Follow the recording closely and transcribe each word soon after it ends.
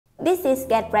This is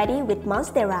Get Ready with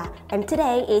MSTR, and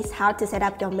today is how to set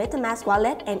up your MetaMask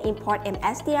wallet and import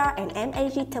MSTR and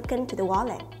MAG token to the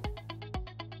wallet.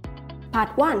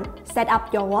 Part 1. Set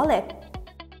up your wallet.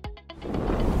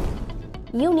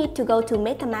 You need to go to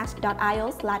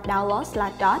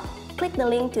metamask.io/download/dot, click the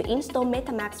link to install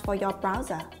MetaMask for your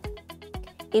browser.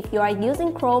 If you are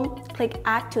using Chrome, click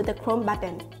Add to the Chrome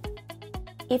button.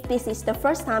 If this is the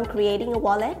first time creating a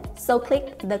wallet, so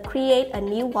click the Create a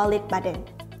New Wallet button.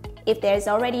 If there is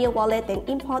already a wallet, then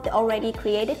import the already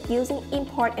created using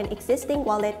Import an Existing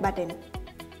Wallet button.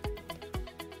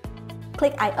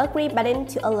 Click I agree button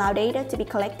to allow data to be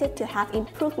collected to have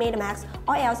improved MetaMask,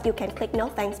 or else you can click No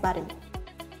Thanks button.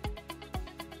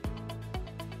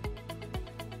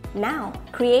 Now,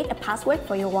 create a password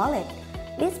for your wallet.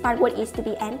 This password is to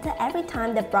be entered every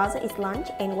time the browser is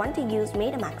launched and want to use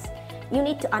MetaMask. You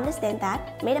need to understand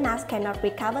that MetaMask cannot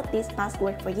recover this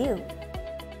password for you.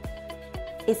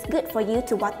 It's good for you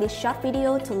to watch this short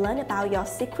video to learn about your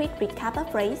secret recover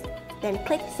phrase, then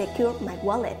click Secure My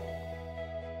Wallet.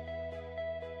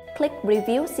 Click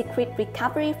Review Secret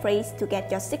Recovery Phrase to get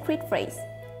your secret phrase.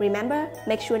 Remember,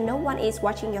 make sure no one is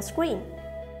watching your screen.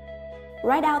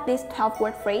 Write out this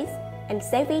 12-word phrase and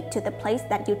save it to the place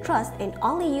that you trust and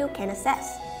only you can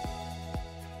access.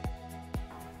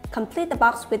 Complete the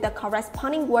box with the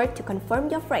corresponding word to confirm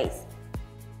your phrase.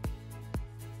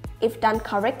 If done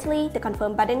correctly, the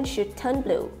confirm button should turn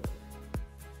blue.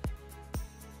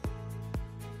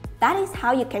 That is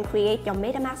how you can create your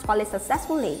MetaMask wallet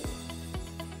successfully.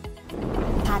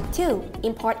 Part 2.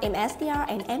 Import MSTR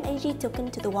and MAG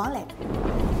token to the wallet.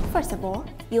 First of all,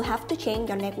 you have to change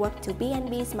your network to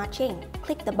BNB Smart Chain.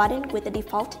 Click the button with the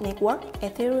default network,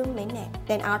 Ethereum mainnet.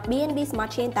 Then add BNB Smart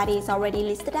Chain that is already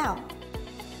listed out.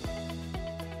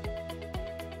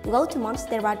 Go to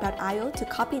MSTR.io to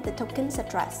copy the token's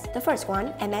address. The first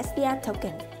one, MSTR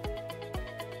token.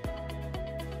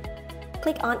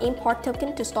 Click on Import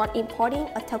Token to start importing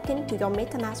a token to your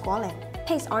MetaMask wallet.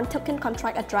 Paste on token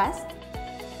contract address.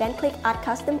 Then click Add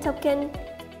Custom Token.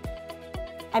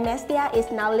 MSTR is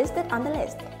now listed on the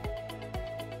list.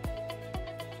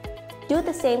 Do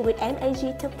the same with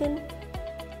MAG token.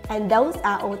 And those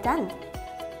are all done.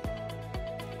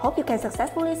 Hope you can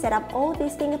successfully set up all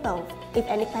these things above. If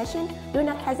any question, do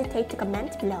not hesitate to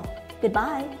comment below.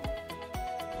 Goodbye!